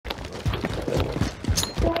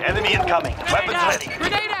Enemy incoming. Weapons ready.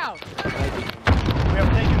 Grenade out! We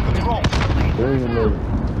have taken control.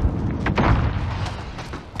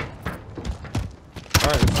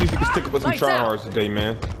 Alright, let's see if we can stick up with some Lights out. tryhards today,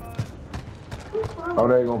 man. Oh,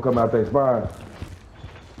 they gonna come out there spying.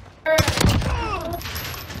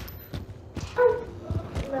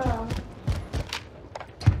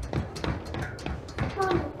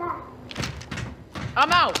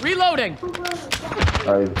 I'm out. Reloading.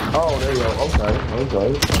 Hey. Oh, there you go. Okay.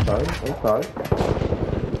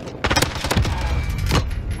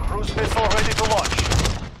 Cruise missile ready to launch.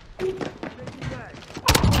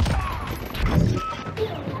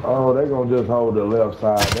 Oh, they gonna just hold the left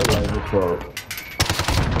side. That ain't the truck.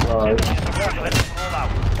 Alright. Let's roll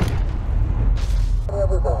out.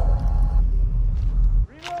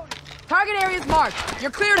 Target area is marked.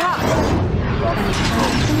 You're cleared hot.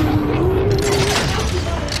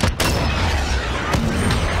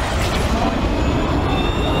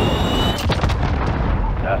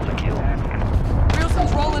 That's the kill.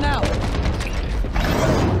 Wilson's rolling out.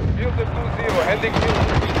 Field of 2-0, heading field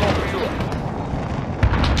to be for you.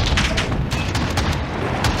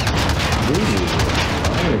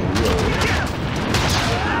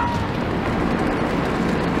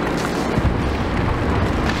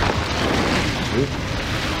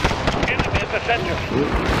 Enemy at the center.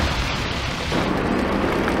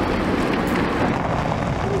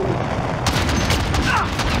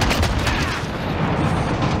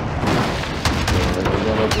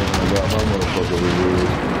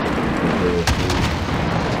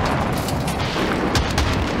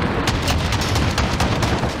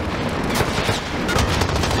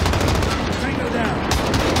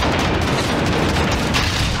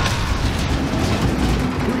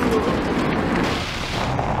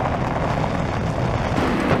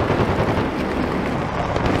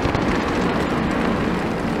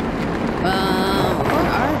 Where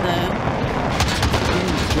are they?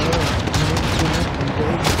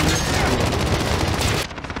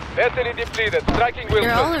 Battery depleted, striking Wilson.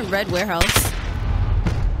 They're all in red warehouse.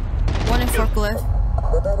 One in forklift.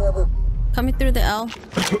 Coming through the L.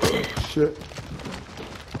 Shit.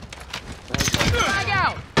 Frag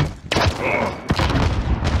out.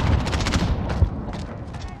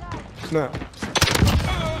 Snap.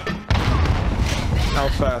 How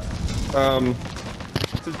fast? I'm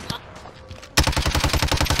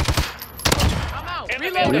out. These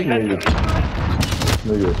Reloading.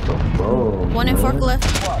 niggas some bums. One in man. forklift.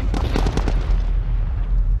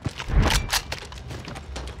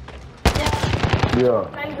 Yeah.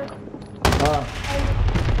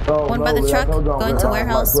 Oh, One by the man, truck, I told y'all, going man, to I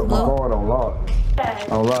warehouse, might put my blue. card on lock.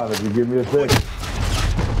 On lock, if you give me a second.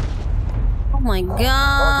 Oh my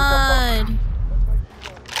god.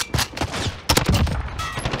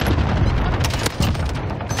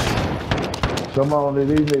 Come on,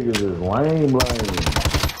 these niggas is lame.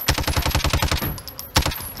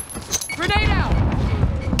 Grenade out.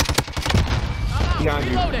 I'm out. behind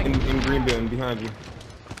you, Reloading. in green bin, behind you.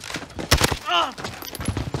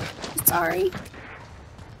 Sorry.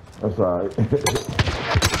 That's alright.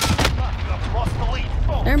 Lost the lead.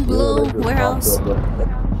 They're in blue warehouse.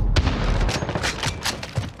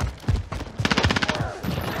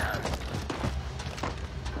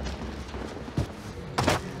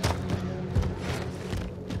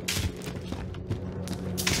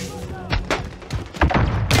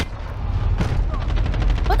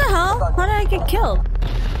 What the hell? How did I get killed?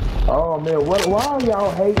 Oh man, why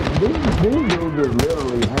y'all hating? These dudes is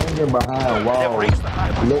literally hanging behind walls,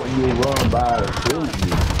 letting you run by and shoot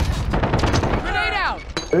you. Grenade out.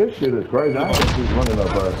 This shit is crazy. I hate keep running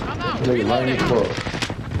up us. I'm out. Nigga lame as fuck.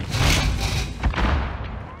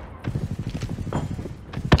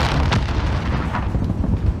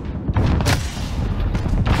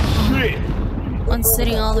 One's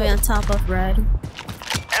sitting all the way on top of red.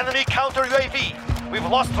 Enemy counter UAV. We've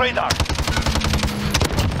lost radar.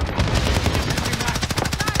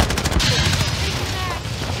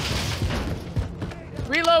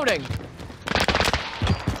 Reloading.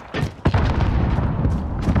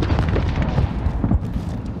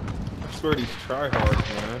 I swear these tryhards,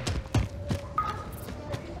 man.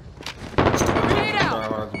 Grenade out.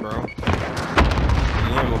 Tryhards, bro. The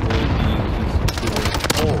ammo is just doing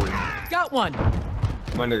forward. Got one.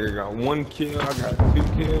 My nigga got 1 kill, I got 2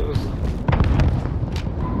 kills.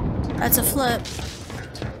 That's a flip.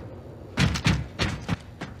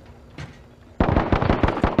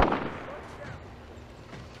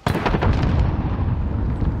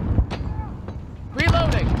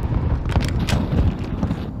 Reloading.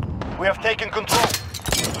 We have taken control.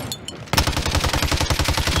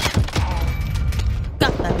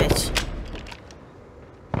 Got that bitch.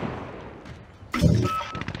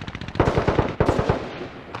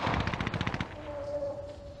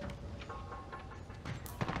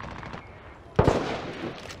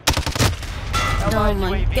 Oh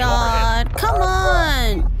my god. Come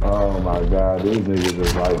on. Oh my god, these niggas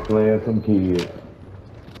is like playing some kids.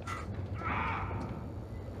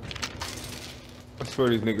 I swear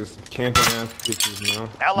these niggas camping ass bitches, man.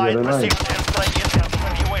 Allied Yeah, they're precision airstrike inbound.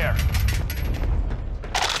 Beware.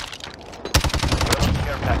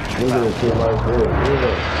 Care package Look at inbound. this shit like this. Look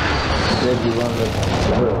at it. You run this.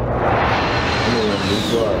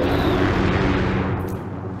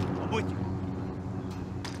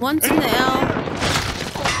 One's in the L.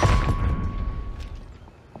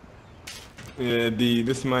 Yeah, D,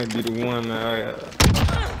 this might be the one.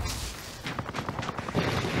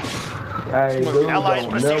 Hey, dude, Allies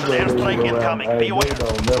don't precision never airstrike leave around. incoming. Hey, Beware. dude,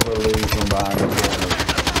 don't never leave from behind the corner.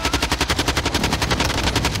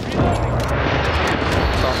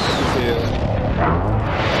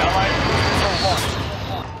 Allied cruisers are lost.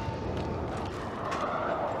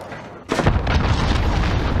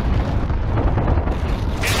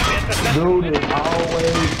 Dude is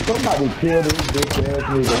always, somebody kill this bitch ass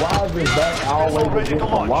nigga. Why is his back always against the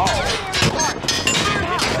wall?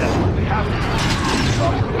 We have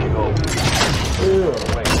Yeah.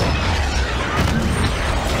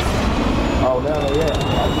 Oh, now they at.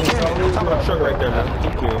 Talk about a truck right there, man.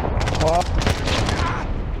 Okay.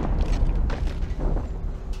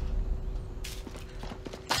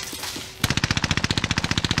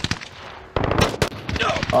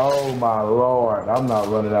 Oh my lord. I'm not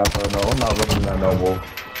running out there no. I'm not running out no more.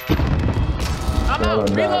 I'm I out.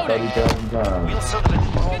 done died Reloading. 30,000 times. We'll circle it.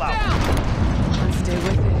 Roll out. Stay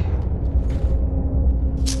with it.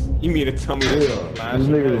 You mean to tell me Yeah, this last these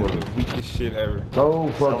niggas one was- the weakest shit ever? So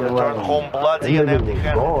fucking Return right. home bloody and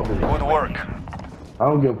empty-handed. Good work. I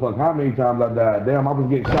don't give a fuck how many times I died. Damn, I was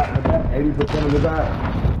getting shot in the back 80% of the time.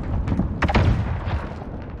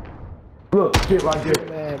 Look, shit like that.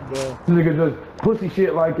 Man, bro. Nigga just pussy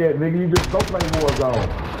shit like that, nigga. You just go play Warzone.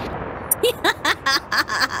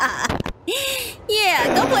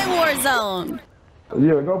 Yeah, go play Warzone.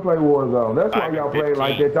 Yeah, go play Warzone. That's why y'all play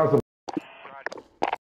like that. Y'all some